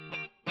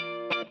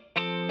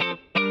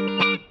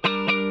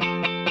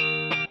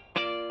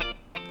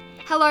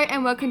Hello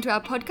and welcome to our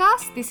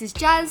podcast. This is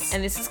Jaz.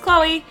 And this is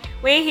Chloe.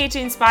 We're here to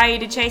inspire you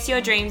to chase your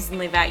dreams and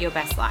live out your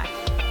best life.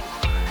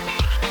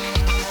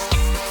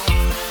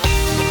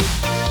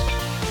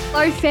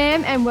 Hello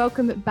fam and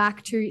welcome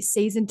back to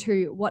season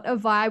 2. What a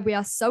vibe. We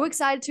are so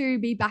excited to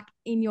be back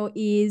in your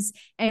ears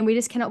and we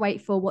just cannot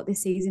wait for what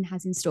this season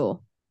has in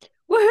store.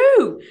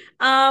 Woohoo!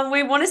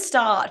 We want to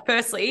start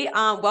firstly.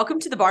 Welcome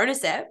to the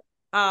bonus ep.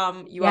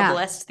 You are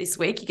blessed this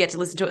week. You get to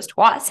listen to us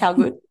twice. How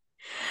good.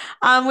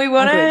 We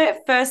want to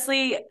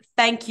firstly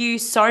thank you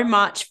so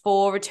much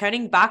for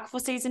returning back for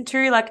season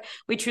 2. Like,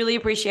 we truly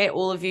appreciate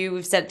all of you.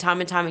 We've said it time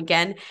and time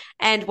again.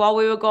 And while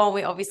we were gone,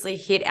 we obviously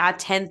hit our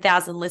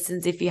 10,000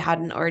 listens if you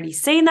hadn't already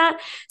seen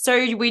that.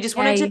 So we just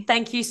wanted to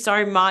thank you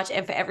so much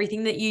and for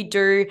everything that you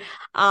do.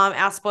 Our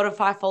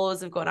Spotify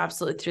followers have gone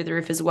absolutely through the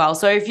roof as well.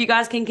 So if you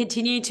guys can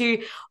continue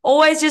to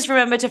always just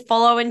remember to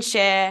follow and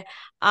share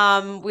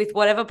with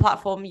whatever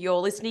platform you're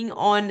listening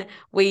on,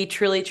 we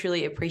truly,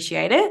 truly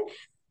appreciate it.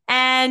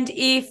 And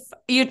if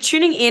you're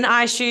tuning in,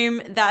 I assume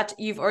that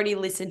you've already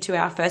listened to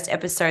our first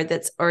episode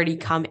that's already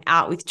come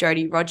out with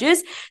Jody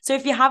Rogers. So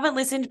if you haven't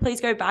listened,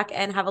 please go back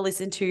and have a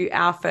listen to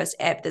our first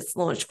ep that's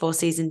launched for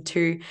season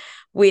 2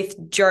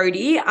 with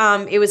Jody.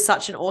 It was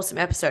such an awesome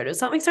episode. It was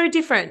something so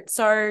different.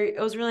 So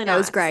it was really nice. It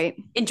was great.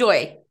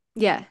 Enjoy.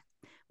 Yeah,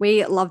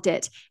 we loved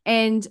it.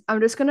 And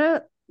I'm just going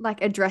to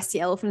address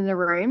the elephant in the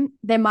room.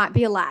 There might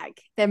be a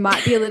lag. There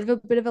might be a little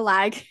bit of a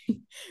lag.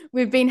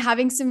 We've been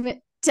having some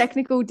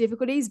technical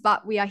difficulties,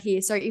 but we are here.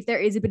 So if there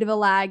is a bit of a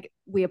lag,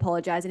 we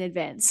apologize in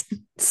advance.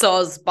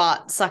 Soz,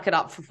 but suck it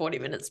up for 40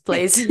 minutes,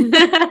 please.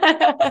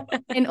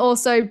 And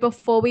also,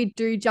 before we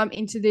do jump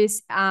into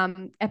this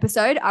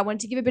episode, I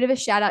want to give a bit of a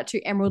shout out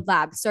to Emerald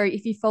Lab. So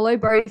if you follow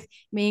both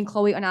me and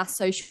Chloe on our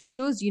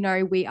socials, you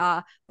know we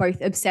are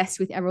both obsessed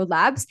with Emerald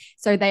Labs.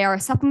 So they are a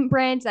supplement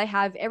brand. They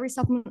have every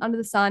supplement under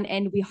the sun,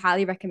 and we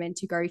highly recommend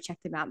to go check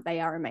them out. They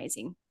are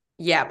amazing.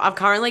 Yeah, I've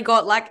currently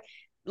got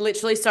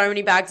literally so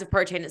many bags of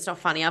protein. It's not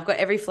funny. I've got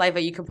every flavor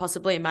you can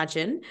possibly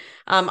imagine.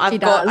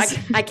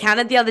 I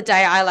counted the other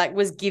day. I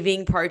was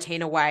giving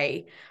protein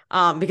away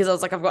because I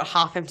was like, I've got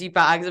half empty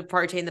bags of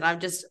protein that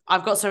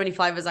I've got so many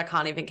flavors I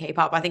can't even keep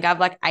up. I think I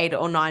have 8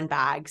 or 9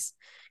 bags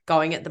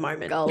going at the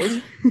moment.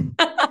 Gold.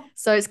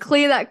 So it's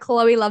clear that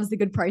Chloe loves the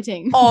good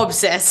protein. Oh,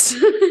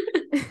 obsessed.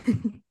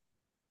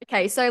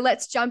 Okay, so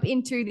let's jump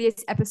into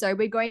this episode.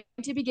 We're going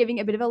to be giving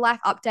a bit of a life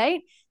update.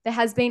 There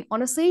has been,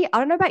 honestly, I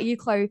don't know about you,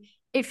 Chloe,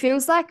 it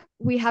feels like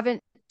we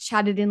haven't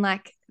chatted in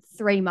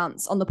 3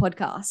 months on the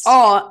podcast.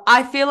 Oh,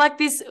 I feel like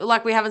this,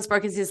 we haven't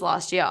spoken since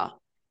last year.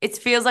 It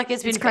feels like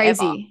it's been crazy.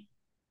 Forever.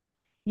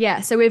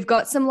 Yeah, so we've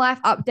got some life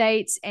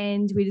updates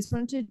and we just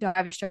wanted to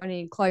dive straight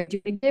in. Chloe, do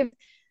you want to give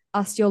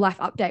us your life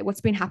update?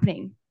 What's been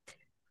happening?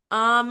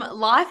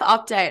 Life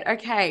update.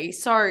 Okay,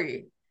 so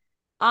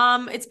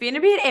it's been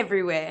a bit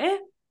everywhere.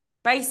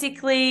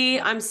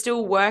 Basically, I'm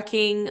still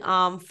working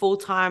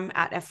full-time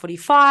at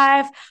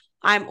F45.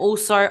 I'm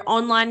also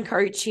online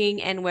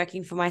coaching and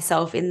working for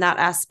myself in that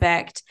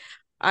aspect.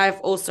 I've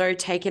also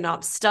taken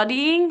up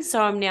studying. So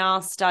I'm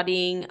now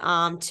studying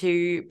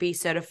to be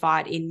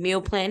certified in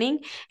meal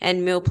planning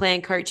and meal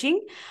plan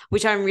coaching,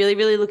 which I'm really,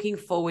 really looking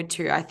forward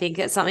to. I think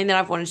it's something that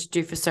I've wanted to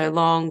do for so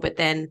long, but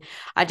then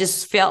I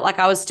just felt like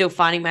I was still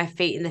finding my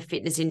feet in the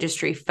fitness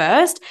industry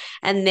first.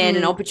 And then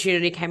an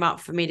opportunity came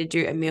up for me to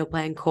do a meal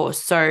plan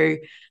course. So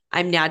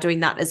I'm now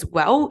doing that as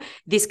well.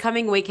 This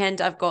coming weekend,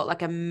 I've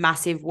got a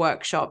massive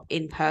workshop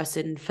in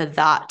person for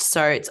that.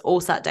 So it's all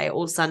Saturday,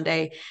 all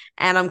Sunday,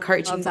 and I'm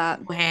coaching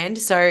beforehand.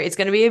 So it's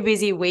going to be a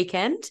busy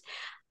weekend.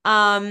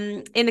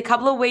 In a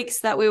couple of weeks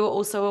that we were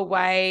also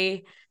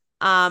away,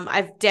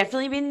 I've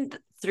definitely been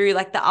through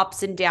the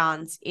ups and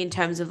downs in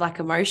terms of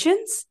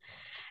emotions.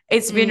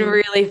 It's been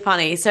really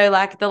funny. So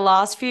the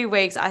last few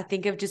weeks, I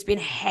think have just been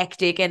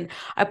hectic, and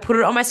I put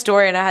it on my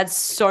story and I had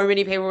so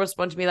many people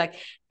respond to me.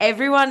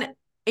 Everyone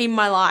in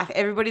my life,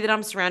 everybody that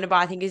I'm surrounded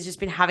by, I think has just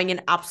been having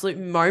an absolute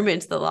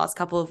moment the last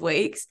couple of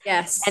weeks.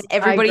 Yes. And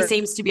everybody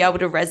seems to be able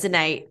to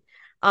resonate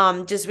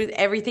just with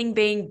everything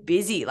being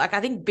busy.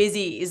 I think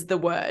busy is the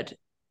word.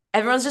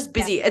 Everyone's just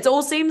busy. Yeah. It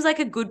all seems like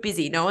a good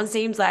busy. No one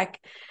seems like,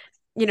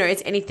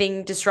 it's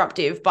anything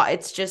disruptive, but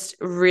it's just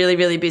really,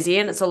 really busy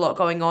and it's a lot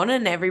going on.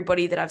 And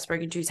everybody that I've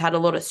spoken to has had a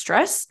lot of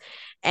stress,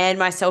 and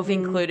myself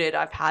included.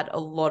 I've had a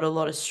lot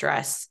of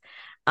stress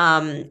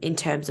in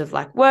terms of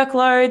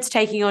workloads,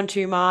 taking on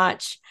too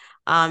much,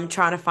 trying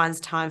to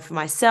find time for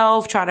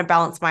myself, trying to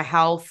balance my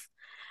health.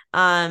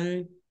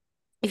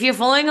 If you're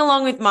following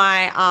along with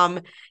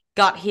my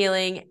gut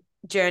healing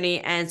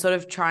journey and sort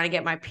of trying to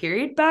get my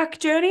period back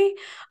journey,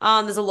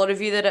 there's a lot of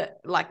you that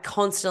are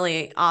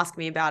constantly ask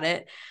me about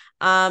it.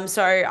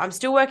 So I'm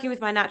still working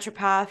with my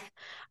naturopath.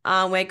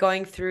 We're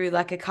going through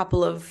a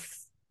couple of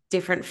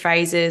different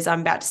phases.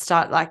 I'm about to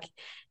start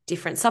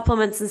different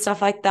supplements and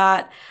stuff like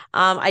that.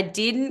 I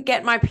didn't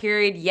get my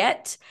period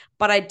yet,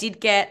 but I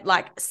did get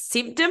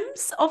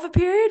symptoms of a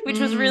period, which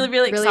was really,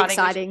 really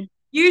exciting.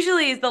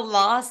 Usually is the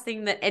last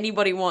thing that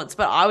anybody wants,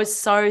 but I was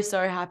so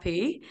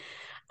happy.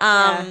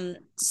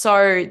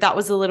 So that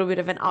was a little bit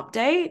of an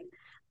update.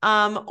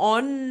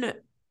 On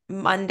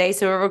Monday,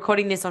 so we're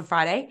recording this on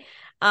Friday.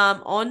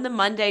 On the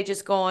Monday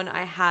just gone,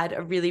 I had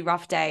a really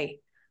rough day.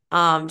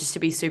 Just to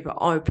be super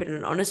open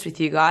and honest with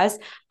you guys.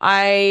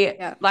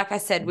 Yeah. Like I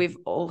said, we've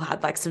all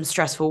had like some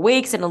stressful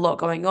weeks and a lot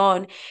going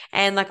on.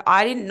 And like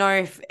I didn't know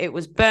if it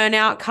was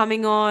burnout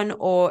coming on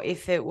or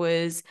if it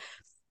was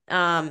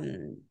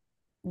um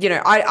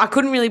I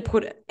couldn't really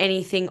put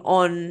anything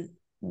on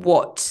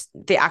what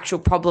the actual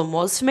problem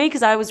was for me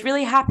because I was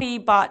really happy,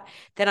 but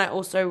then I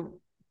also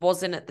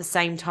wasn't at the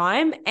same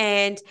time.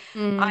 And I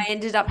Mm.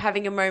 ended up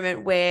having a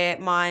moment where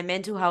my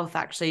mental health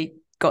actually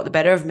got the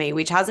better of me,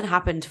 which hasn't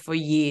happened for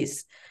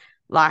years,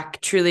 like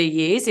truly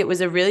years. It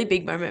was a really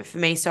big moment for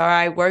me. So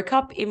I woke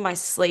up in my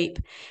sleep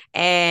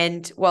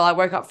I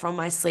woke up from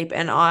my sleep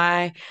and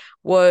I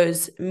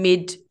was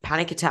mid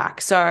panic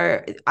attack.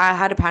 So I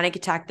had a panic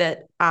attack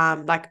that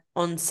like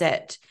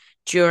onset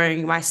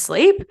during my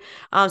sleep.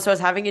 So I was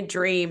having a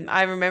dream.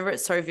 I remember it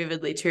so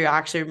vividly too. I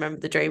actually remember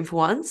the dream for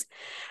once.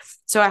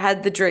 So I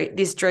had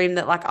this dream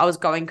that like I was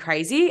going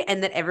crazy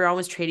and that everyone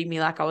was treating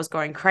me like I was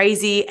going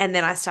crazy. And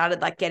then I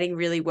started like getting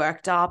really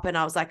worked up and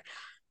I was like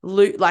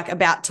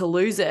about to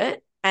lose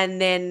it.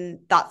 And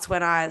then that's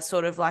when I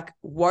sort of like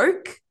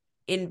woke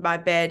in my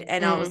bed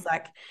and I was Mm.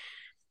 like,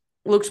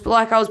 looked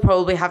like I was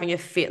probably having a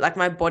fit. Like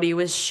my body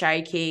was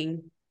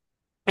shaking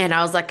and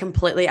I was like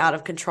completely out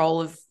of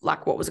control of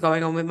like what was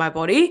going on with my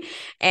body.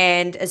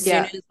 And as soon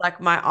Yeah. as like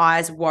my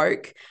eyes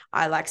woke,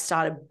 I like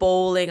started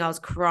bawling, I was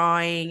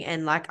crying,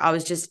 and like I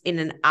was just in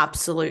an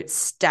absolute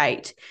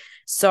state.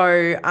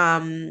 So,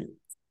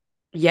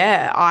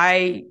 yeah,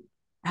 I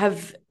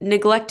have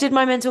neglected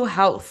my mental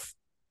health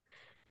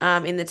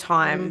in the Mm.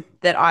 time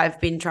that I've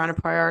been trying to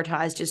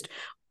prioritize just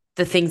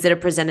the things that are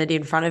presented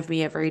in front of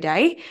me every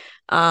day.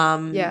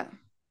 Um, Yeah.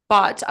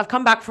 but I've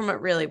come back from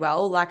it really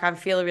well. Like I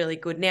feel really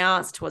good now.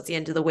 It's towards the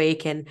end of the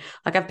week and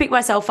like I've picked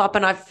myself up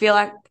and I feel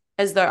like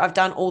as though I've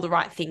done all the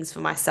right things for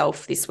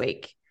myself this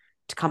week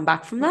to come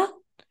back from that.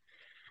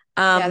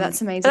 Yeah, that's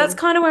So that's amazing.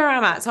 kind of where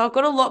I'm at. So I've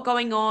got a lot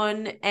going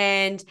on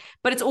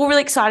but it's all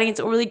really exciting. It's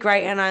all really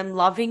great and I'm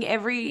loving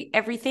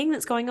everything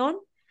that's going on.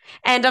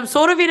 And I'm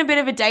sort of in a bit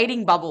of a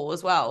dating bubble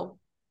as well.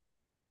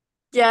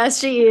 Yes,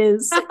 she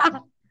is.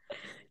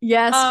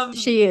 Yes, Um,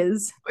 she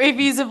is. if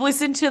you have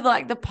listened to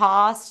like the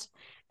past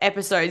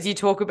episodes, I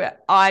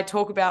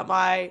talk about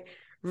my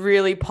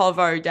really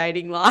povo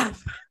dating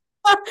life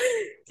Oh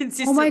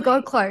my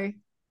God, consistently. Chloe. That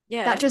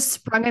Yeah. just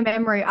sprung a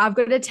memory. I've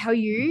got to tell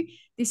you,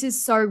 this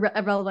is so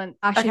irrelevant.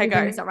 I shouldn't Okay, be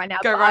bringing go. this up right now,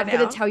 Go but right I've got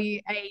to now. tell you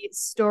a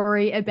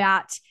story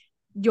about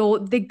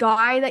the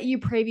guy that you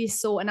previously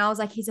saw, and I was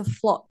like, he's a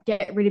flop.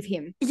 Get rid of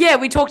him. Yeah,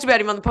 we talked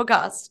about him on the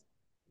podcast.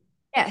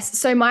 Yes.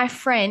 So my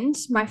friend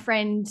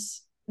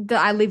that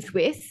I lived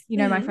with, my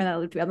Mm. friend that I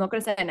lived with, I'm not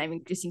going to say her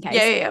name just in Yeah,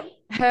 case. yeah,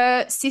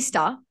 Her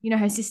sister,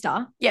 her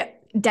sister, yeah.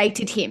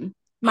 dated him.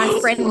 My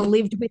friend Yeah.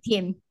 lived with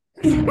him.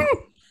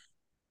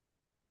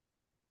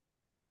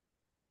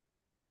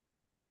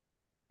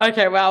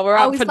 Okay, well, we're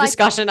I up for was like,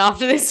 discussion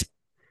after this.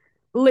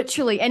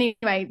 literally.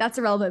 Anyway, that's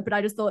irrelevant, but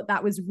I just thought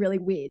that was really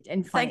weird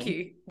and Thank funny.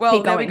 you. Well,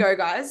 Keep there we going.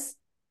 go, guys.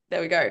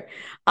 There we go.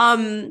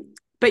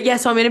 But yeah,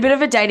 so I'm in a bit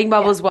of a dating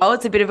bubble Yeah. as well.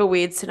 It's a bit of a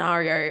weird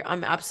scenario.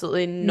 I'm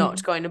absolutely not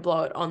Mm, going to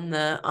blow it on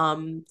the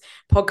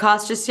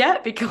podcast just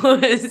yet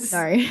because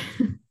no.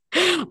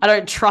 I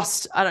don't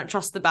trust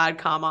the bad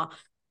karma.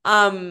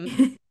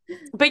 Um,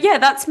 but yeah,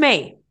 that's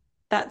me.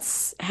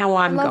 That's how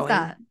I I'm love going.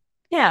 that.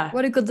 Yeah.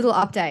 What a good little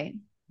update.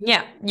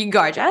 Yeah. You can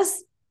go,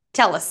 Jazz.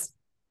 Tell us.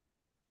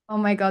 Oh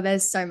my God,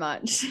 there's so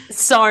much.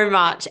 So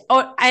much.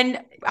 Oh,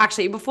 and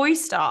actually, before you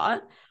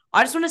start,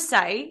 I just want to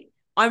say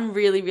I'm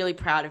really, really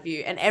proud of you.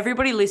 And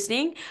everybody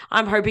listening,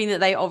 I'm hoping that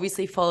they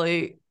obviously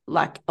follow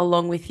like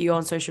along with you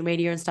on social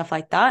media and stuff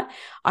like that.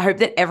 I hope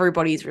that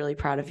everybody is really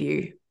proud of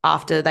you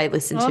after they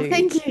listen Oh, to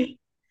thank you.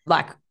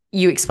 like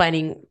you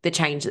explaining the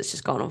change that's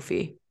just gone on for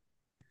you.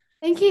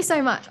 Thank you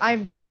so much.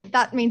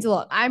 That means a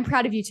lot. I'm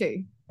proud of you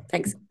too.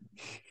 Thanks.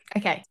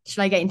 Okay,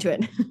 should I get into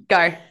it?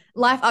 Go.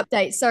 Life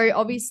update. So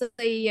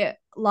obviously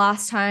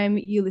last time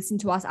you listened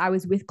to us, I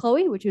was with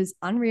Chloe, which was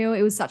unreal.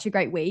 It was such a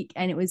great week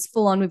and it was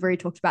full on. We've already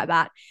talked about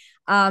that.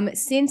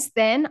 Since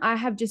then, I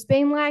have just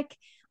been like,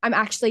 I'm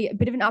actually a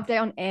bit of an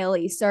update on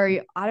Ailey. So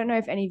I don't know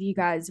if any of you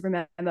guys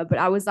remember, but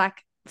I was like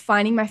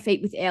finding my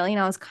feet with Ailey and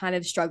I was kind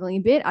of struggling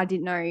a bit. I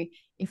didn't know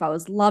if I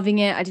was loving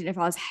it. I didn't know if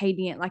I was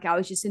hating it. Like I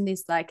was just in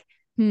this like,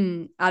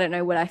 I don't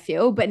know what I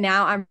feel, but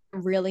now I'm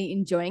really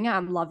enjoying it.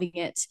 I'm loving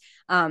it.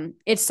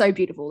 It's so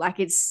beautiful. Like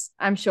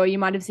I'm sure you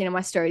might have seen on my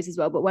stories as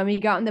well, but when we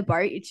go out on the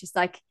boat, it's just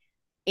like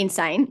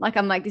insane. Like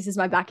I'm like, this is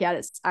my backyard.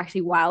 It's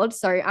actually wild.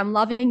 So I'm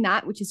loving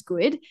that, which is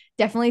good.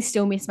 Definitely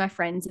still miss my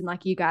friends and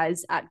like you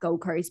guys at Gold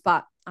Coast,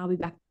 but I'll be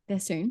back there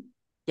soon.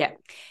 Yeah.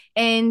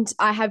 And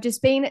I have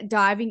just been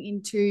diving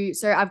into,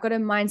 so I've got a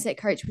mindset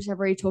coach, which I've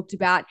already talked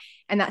about,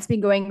 and that's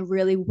been going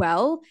really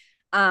well.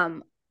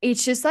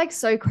 It's just like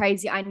so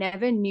crazy. I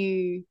never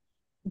knew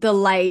the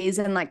layers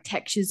and like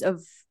textures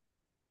of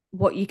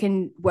what you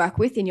can work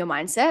with in your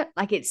mindset.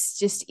 Like it's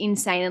just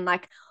insane. And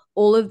like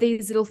all of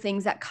these little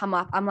things that come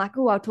up, I'm like,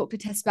 oh, I'll talk to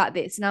Tess about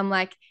this. And I'm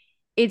like,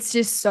 it's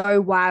just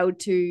so wild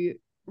to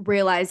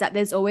realize that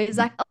there's always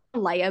like a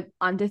layer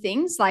under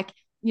things. Like,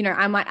 you know,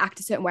 I might act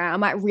a certain way, I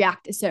might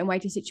react a certain way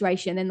to a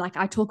situation. And like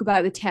I talk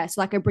about the test,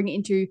 like I bring it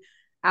into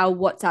our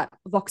WhatsApp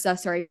Voxer,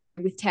 sorry,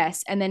 with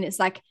Tess. And then it's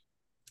like,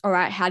 all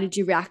right, how did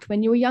you react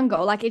when you were younger?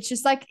 Like it's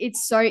just like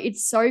it's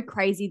so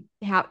crazy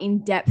how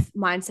in-depth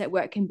mindset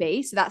work can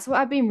be. So that's what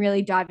I've been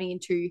really diving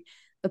into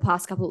the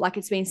past couple, like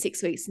it's been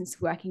 6 weeks since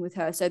working with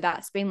her. So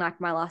that's been like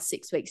my last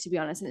 6 weeks, to be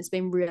honest. And it's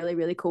been really,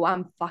 really cool.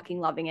 I'm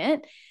fucking loving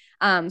it.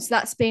 So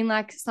that's been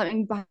like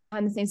something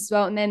behind the scenes as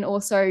well. And then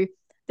also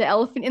the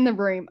elephant in the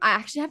room. I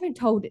actually haven't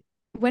told,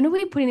 when are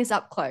we putting this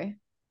up, Chloe?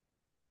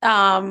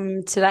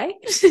 Today.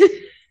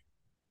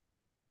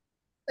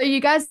 So you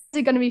guys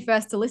are going to be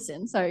first to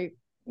listen. So, you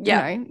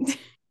Yeah. know,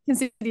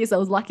 consider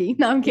yourselves lucky.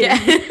 No, I'm Yeah.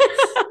 kidding.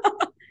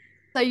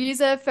 So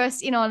user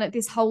first in on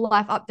this whole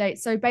life update.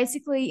 So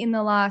basically in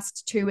the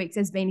last 2 weeks,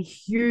 there's been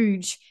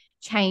huge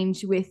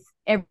change with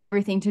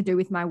everything to do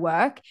with my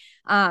work.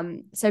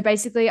 So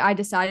basically I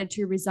decided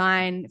to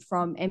resign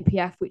from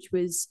MPF, which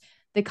was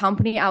the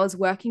company I was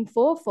working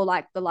for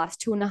like the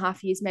last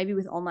 2.5 years, maybe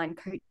with online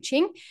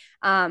coaching.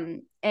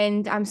 And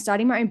I'm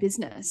starting my own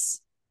business.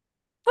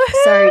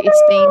 So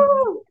it's been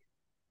Woohoo!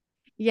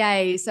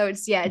 yay. So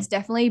it's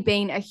definitely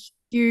been a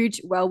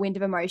huge whirlwind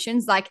of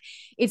emotions. Like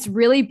it's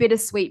really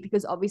bittersweet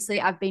because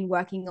obviously I've been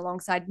working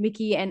alongside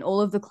Mickey and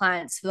all of the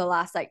clients for the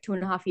last like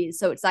 2.5 years.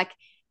 So it's like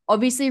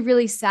obviously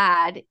really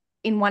sad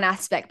in one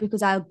aspect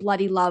because I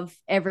bloody love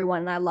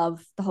everyone and I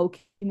love the whole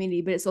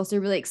community, but it's also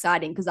really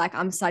exciting because like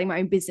I'm starting my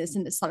own business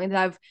and it's something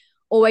that I've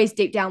always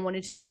deep down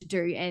wanted to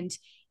do. And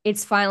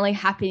it's finally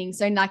happening.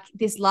 So like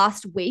this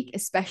last week,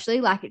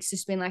 especially, like it's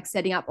just been like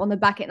setting up on the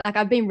back end. Like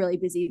I've been really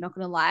busy, not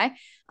gonna lie.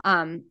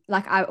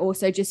 Like I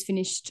also just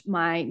finished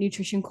my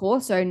nutrition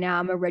course. So now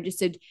I'm a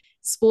registered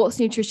sports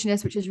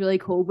nutritionist, which is really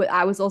cool. But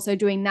I was also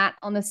doing that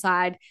on the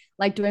side,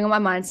 like doing all my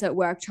mindset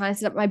work, trying to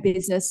set up my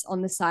business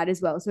on the side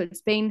as well. So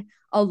it's been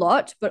a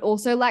lot, but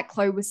also like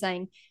Chloe was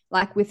saying,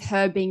 like with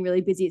her being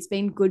really busy, it's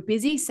been good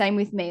busy. Same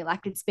with me.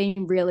 Like it's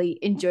been really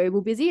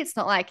enjoyable busy. It's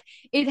not like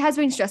it has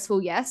been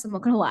stressful, yes, I'm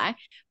not gonna lie,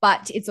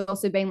 but it's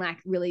also been like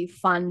really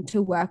fun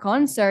to work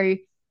on. So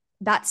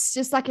that's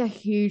just like a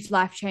huge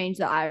life change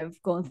that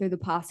I've gone through the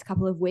past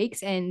couple of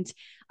weeks. And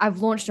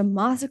I've launched a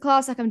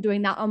masterclass. Like I'm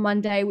doing that on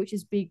Monday, which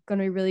is going to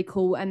be really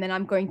cool. And then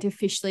I'm going to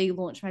officially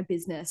launch my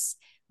business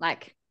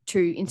like to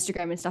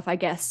Instagram and stuff, I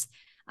guess,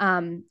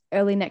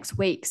 early next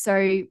week.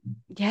 So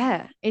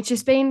yeah, it's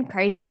just been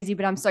crazy,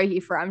 but I'm so here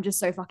for it. I'm just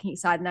so fucking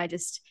excited. And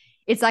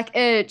it's like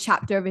a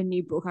chapter of a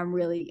new book. I'm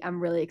really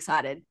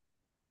excited.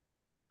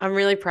 I'm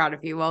really proud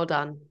of you. Well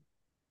done.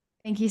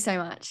 Thank you so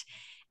much.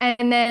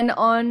 And then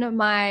on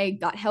my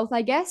gut health,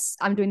 I guess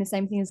I'm doing the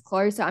same thing as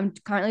Chloe. So I'm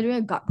currently doing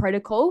a gut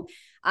protocol.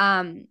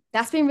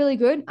 That's been really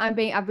good. I've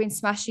been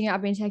smashing it.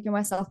 I've been taking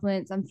my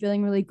supplements. I'm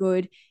feeling really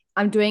good.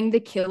 I'm doing the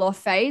kill off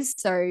phase.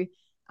 So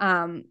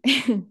um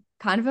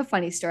kind of a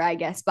funny story, I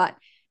guess, but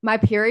my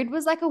period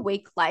was like a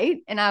week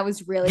late and I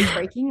was really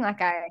freaking.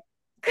 Like I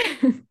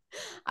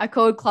I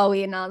called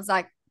Chloe and I was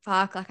like,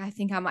 fuck, like I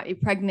think I might be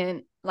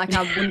pregnant. Like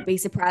I wouldn't be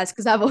surprised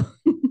because I've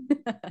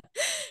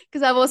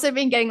because I've also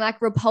been getting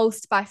like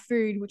repulsed by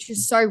food, which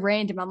is so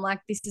random. I'm like,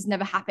 this has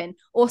never happened.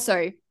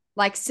 Also,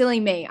 like silly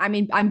me. I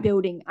mean, I'm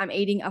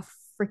eating a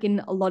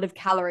freaking a lot of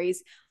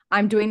calories.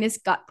 I'm doing this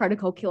gut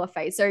protocol killer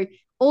phase. So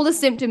all the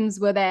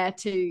symptoms were there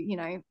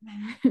to,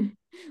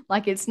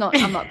 like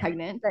I'm not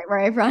pregnant. Don't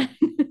worry, everyone.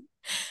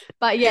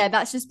 But yeah,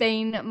 that's just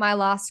been my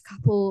last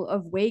couple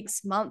of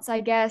weeks, months, I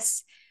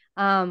guess.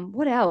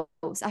 What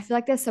else? I feel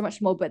like there's so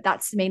much more, but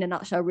that's me in a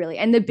nutshell, really.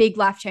 And the big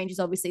life changes,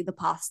 obviously, the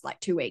past like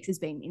 2 weeks has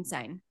been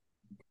insane.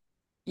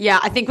 Yeah,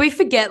 I think we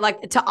forget,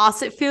 like, to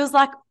us, it feels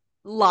like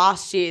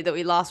last year that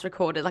we last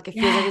recorded. Like, it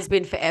feels like Yeah. it's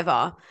been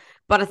forever.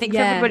 But I think for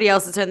Yeah, everybody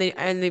else, it's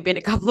only been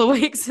a couple of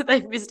weeks that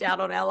they've missed out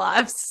on our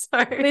lives. So,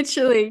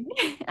 literally.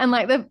 And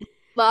like the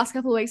last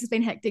couple of weeks has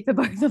been hectic for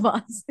both of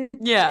us.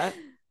 yeah,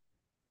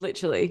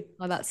 literally.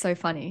 Oh, that's so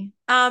funny.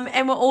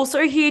 And we're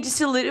also here just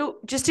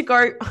to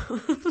go,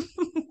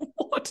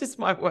 what is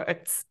my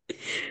words?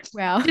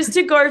 Wow. Just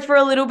to go for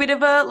a little bit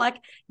of a like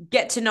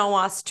get to know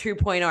us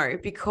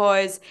 2.0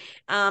 because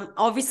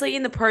obviously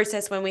in the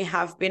process when we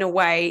have been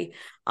away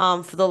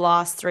for the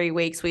last 3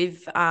 weeks,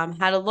 we've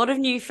had a lot of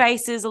new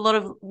faces, a lot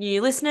of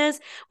new listeners,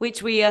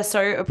 which we are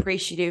so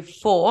appreciative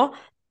for.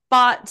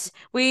 But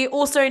we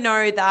also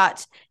know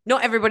that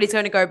not everybody's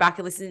going to go back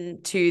and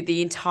listen to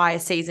the entire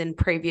season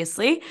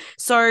previously.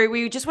 So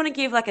we just want to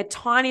give like a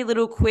tiny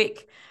little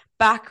quick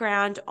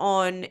background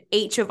on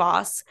each of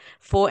us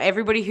for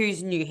everybody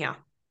who's new here.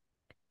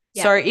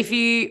 Yeah. So if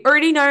you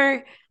already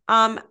know,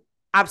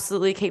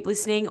 absolutely keep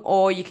listening,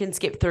 or you can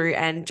skip through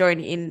and join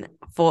in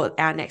for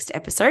our next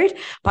episode.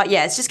 But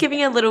yeah, it's just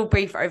giving a little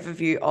brief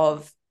overview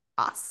of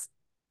us.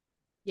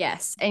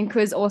 Yes. And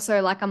because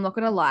also, like, I'm not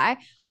going to lie,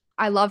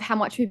 I love how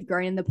much we've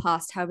grown in the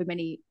past, however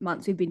many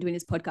months we've been doing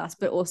this podcast,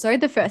 but also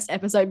the first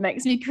episode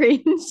makes me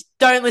cringe.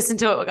 Don't listen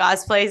to it,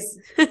 guys. Please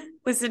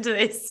listen to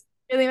this.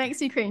 Really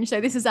makes me cringe. So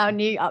this is our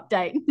new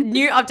update.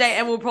 New update,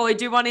 and we'll probably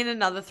do one in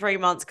another 3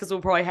 months because we'll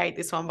probably hate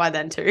this one by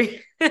then too.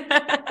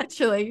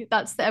 Literally,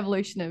 that's the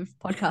evolution of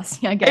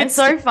podcasting, I It's guess.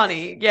 so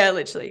funny. Yeah,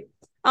 literally.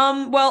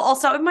 Well, I'll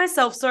start with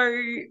myself.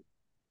 So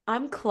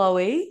I'm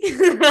Chloe.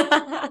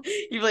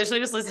 You've literally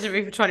just listened to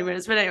me for 20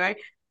 minutes, but anyway.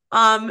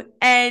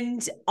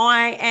 And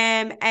I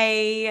am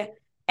a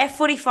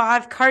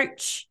F45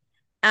 coach,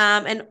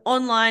 an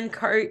online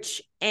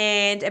coach,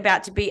 and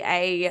about to be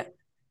a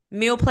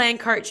meal plan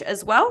coach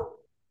as well.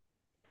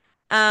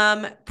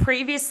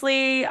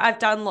 Previously, I've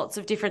done lots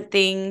of different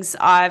things.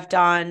 I've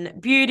done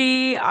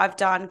beauty, I've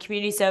done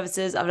community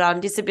services, I've done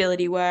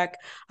disability work,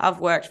 I've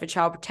worked for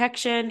child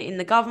protection in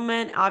the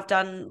government, I've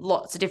done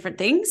lots of different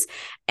things,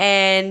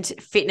 and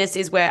fitness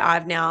is where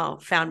I've now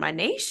found my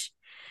niche.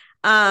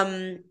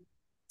 Um,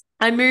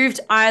 I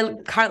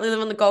currently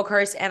live on the Gold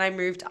Coast, and I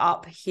moved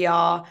up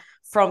here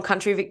from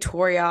country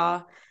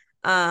Victoria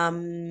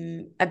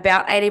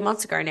about 18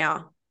 months ago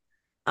now.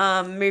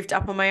 Moved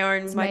up on my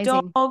own It's with my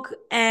amazing. dog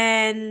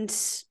and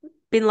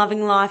been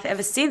loving life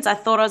ever since. I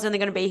thought I was only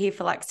going to be here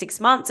for like 6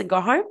 months and go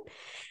home.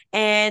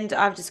 And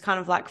I've just kind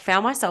of like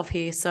found myself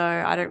here. So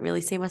I don't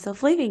really see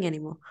myself leaving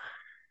anymore.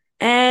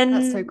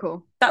 That's so And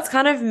cool. that's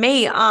kind of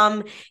me.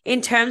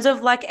 In terms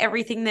of like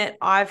everything that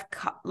I've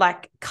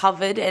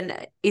covered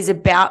and is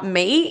about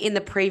me in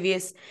the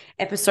previous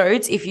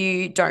episodes, if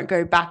you don't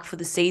go back for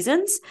the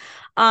seasons,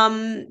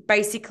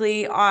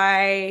 basically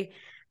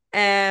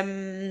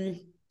am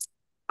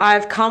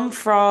I've come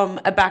from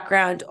a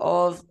background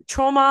of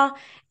trauma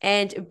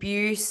and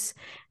abuse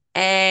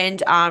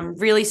and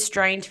really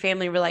strained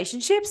family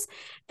relationships.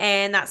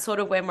 And that's sort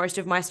of where most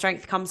of my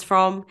strength comes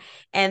from.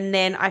 And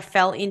then I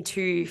fell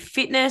into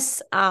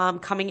fitness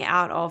coming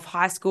out of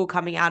high school,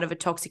 coming out of a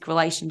toxic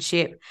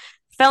relationship,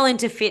 fell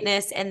into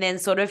fitness, and then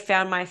sort of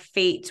found my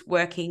feet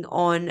working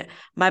on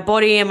my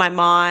body and my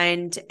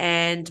mind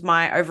and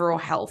my overall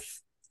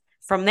health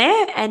from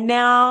there. And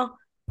now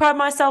pride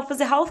myself as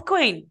a health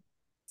queen.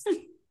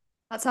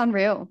 That's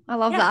unreal. I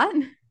love Yeah. that.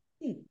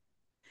 Are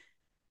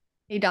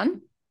you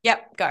done?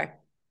 Yep, go.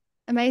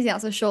 Amazing.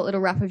 That's a short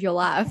little wrap of your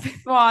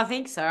life. Well, I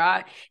think so.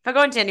 If I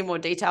go into any more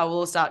detail,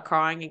 we'll start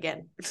crying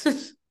again.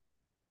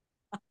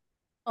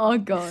 Oh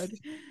God.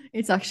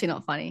 It's actually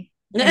not funny.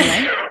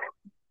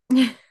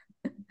 Anyway.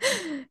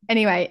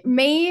 Anyway,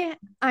 me,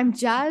 I'm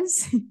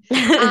Jazz.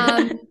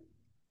 I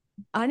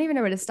don't even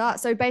know where to start.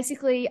 So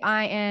basically,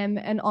 I am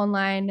an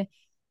online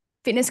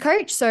fitness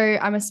coach. So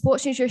I'm a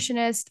sports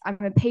nutritionist. I'm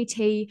a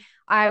PT.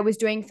 I was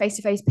doing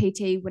face-to-face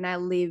PT when I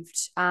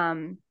lived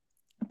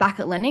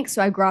back at Lennox.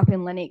 So I grew up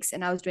in Lennox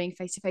and I was doing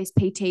face-to-face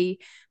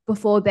PT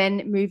before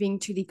then moving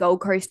to the Gold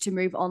Coast to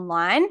move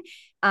online.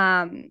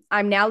 I'm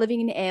now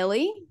living in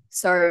Airlie.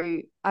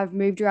 So I've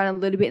moved around a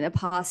little bit in the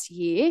past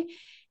year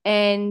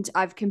and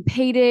I've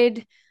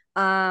competed.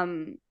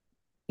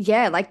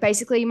 Yeah, like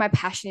basically my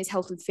passion is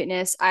health and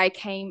fitness. It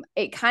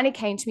kind of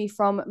came to me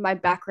from my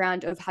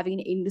background of having an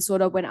eating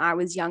disorder when I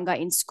was younger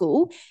in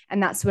school.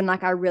 And that's when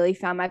like I really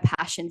found my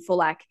passion for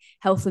like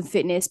health and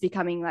fitness,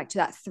 becoming like to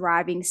that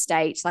thriving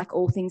state, like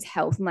all things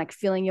health and like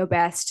feeling your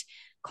best,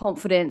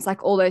 confidence,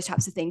 like all those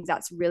types of things.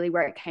 That's really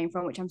where it came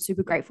from, which I'm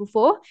super grateful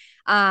for.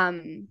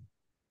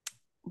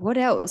 What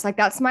else? Like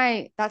that's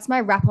my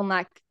wrap on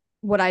like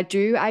what I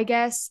do, I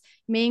guess.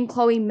 Me and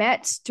Chloe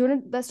met.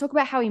 Let's talk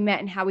about how we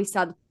met and how we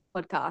started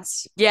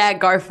podcast. Yeah,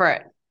 go for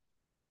it.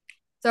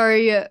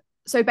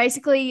 So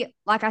basically,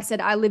 like I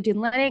said, I lived in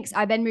Lennox.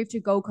 I then moved to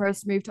Gold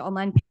Coast, moved to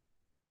online,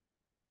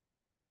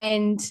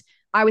 and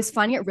I was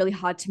finding it really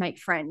hard to make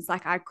friends.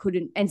 Like I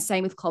couldn't, and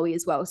same with Chloe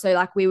as well. So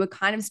like we were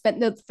kind of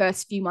spent the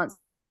first few months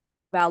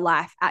of our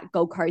life at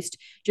Gold Coast,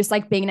 just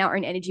like being in our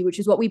own energy, which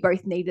is what we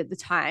both needed at the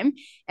time.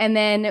 And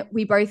then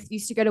we both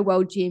used to go to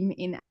World Gym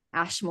in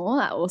Ashmore.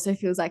 That also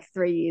feels like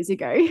 3 years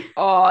ago.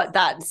 Oh,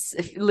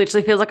 it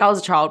literally feels like I was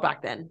a child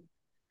back then.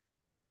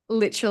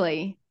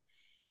 Literally.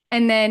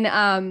 And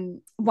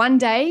then one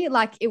day,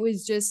 like it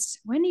was just,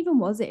 when even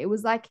was it? It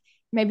was like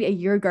maybe a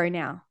year ago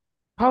now.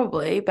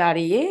 Probably about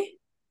a year.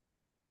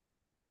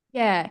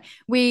 Yeah.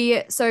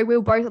 We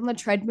were both on the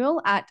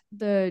treadmill at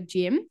the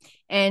gym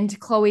and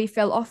Chloe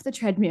fell off the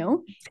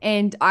treadmill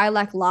and I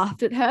like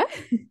laughed at her.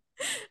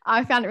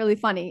 I found it really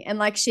funny. And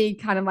like she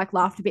kind of like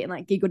laughed a bit and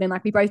like giggled and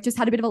like we both just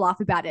had a bit of a laugh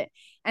about it.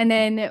 And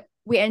then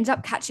we ended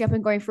up catching up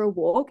and going for a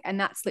walk. And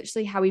that's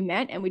literally how we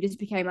met. And we just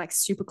became like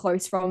super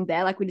close from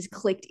there. Like we just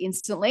clicked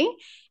instantly.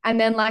 And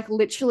then like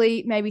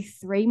literally maybe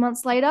 3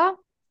 months later,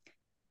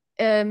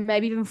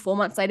 maybe even 4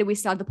 months later, we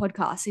started the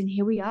podcast and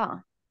here we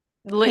are.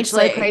 It's so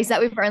Literally. crazy that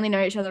we've only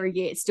known each other a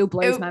year. It still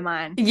blows my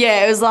mind.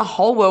 Yeah, it was the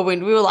whole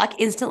whirlwind. We were like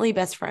instantly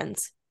best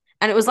friends.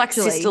 And it was like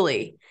Literally.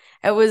 sisterly.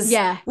 It was,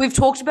 Yeah. we've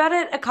talked about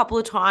it a couple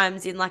of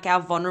times in like our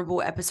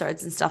vulnerable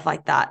episodes and stuff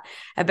like that,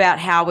 about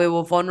how we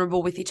were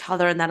vulnerable with each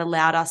other and that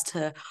allowed us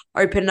to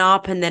open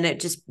up. And then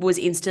it just was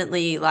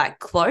instantly like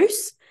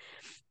close.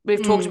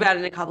 We've talked about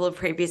it in a couple of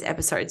previous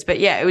episodes, but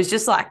yeah, it was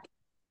just like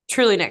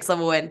truly next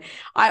level. And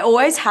I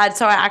always had,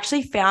 so I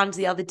actually found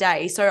the other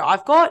day, so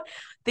I've got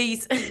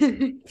these,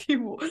 if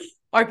you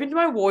opened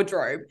my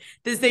wardrobe,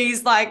 there's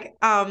these like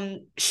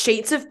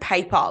sheets of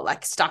paper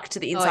like stuck to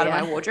the inside of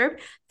my wardrobe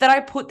that I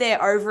put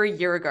there over a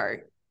year ago.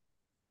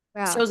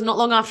 Wow. So it was not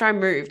long after I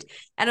moved.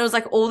 And it was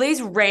like all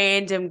these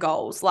random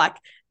goals, like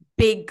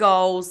big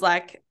goals,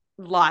 like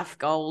life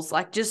goals,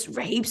 like just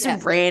heaps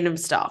of random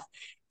stuff.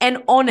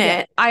 And on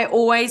it, I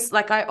always,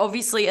 like, I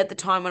obviously at the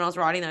time when I was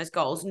writing those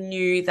goals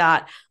knew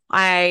that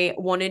I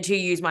wanted to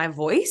use my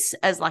voice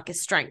as like a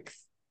strength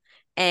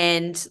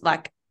and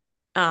like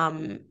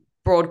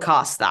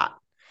broadcast that.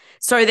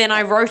 So then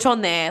I wrote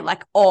on there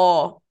like,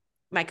 or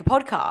make a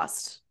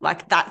podcast.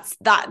 Like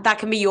that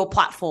can be your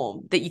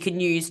platform that you can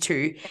use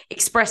to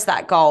express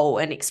that goal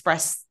and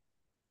express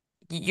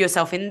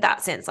yourself in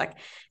that sense. Like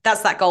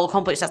that's that goal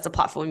accomplished. That's the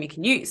platform you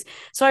can use.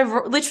 So I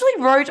literally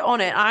wrote on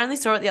it. I only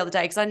saw it the other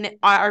day because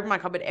I open my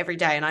cupboard every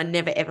day and I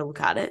never ever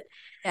look at it.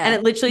 Yeah. And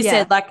it literally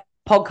said like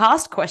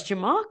podcast question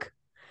mark.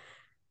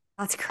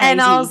 That's crazy. And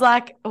I was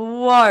like,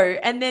 whoa.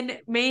 And then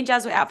me and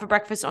Jaz were out for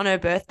breakfast on her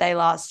birthday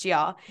last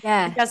year.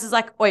 Yeah. And Jaz was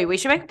like, oi, we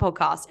should make a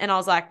podcast. And I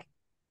was like,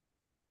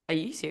 are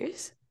you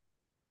serious?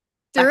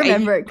 Do like,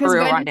 remember it because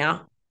right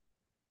now.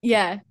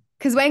 Yeah.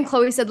 Because when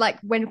Chloe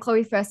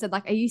first said,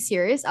 like, are you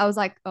serious? I was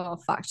like, oh,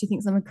 fuck, she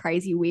thinks I'm a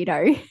crazy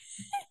weirdo.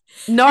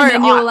 No. And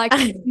then you were like,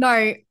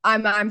 no,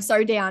 I'm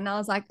so down. I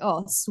was like,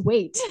 oh,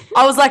 sweet.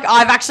 I was like,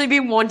 I've actually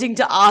been wanting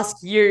to ask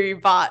you,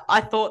 but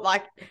I thought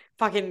like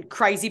fucking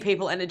crazy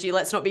people energy.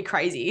 Let's not be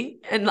crazy.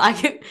 And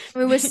like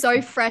we were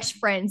so fresh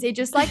friends. It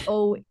just like it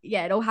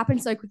all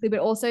happened so quickly, but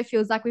also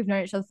feels like we've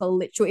known each other for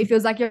literally. It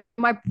feels like you're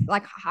my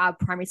like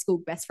primary school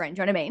best friend.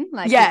 Do you know what I mean?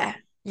 Like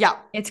yeah,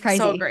 it's crazy.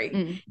 So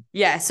agree.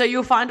 Yeah, so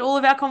you'll find all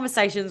of our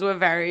conversations were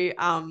very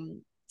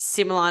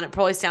similar, and it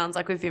probably sounds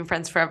like we've been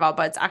friends forever,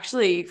 but it's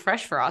actually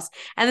fresh for us.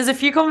 And there's a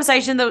few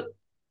conversations that,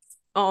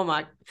 oh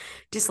my,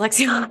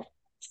 dyslexia.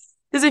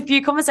 There's a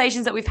few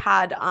conversations that we've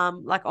had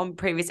like on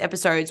previous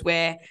episodes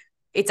where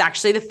it's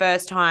actually the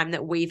first time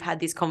that we've had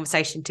this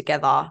conversation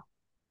together,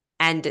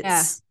 and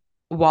it's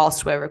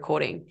whilst we're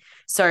recording.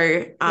 So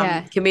it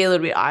can be a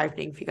little bit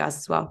eye-opening for you guys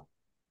as well.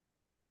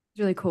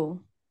 It's really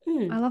cool.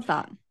 I love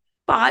that.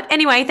 But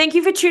anyway, thank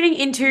you for tuning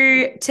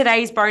into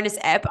today's bonus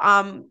ep.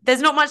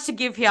 There's not much to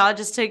give here,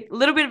 just a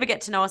little bit of a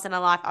get to know us and a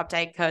life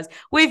update because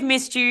we've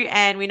missed you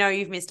and we know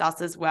you've missed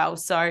us as well.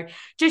 So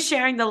just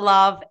sharing the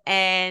love,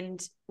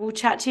 and we'll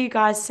chat to you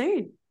guys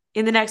soon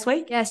in the next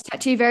week. Yes,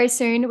 chat to you very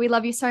soon. We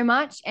love you so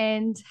much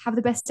and have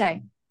the best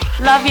day.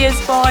 Love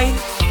yous,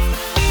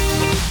 boy.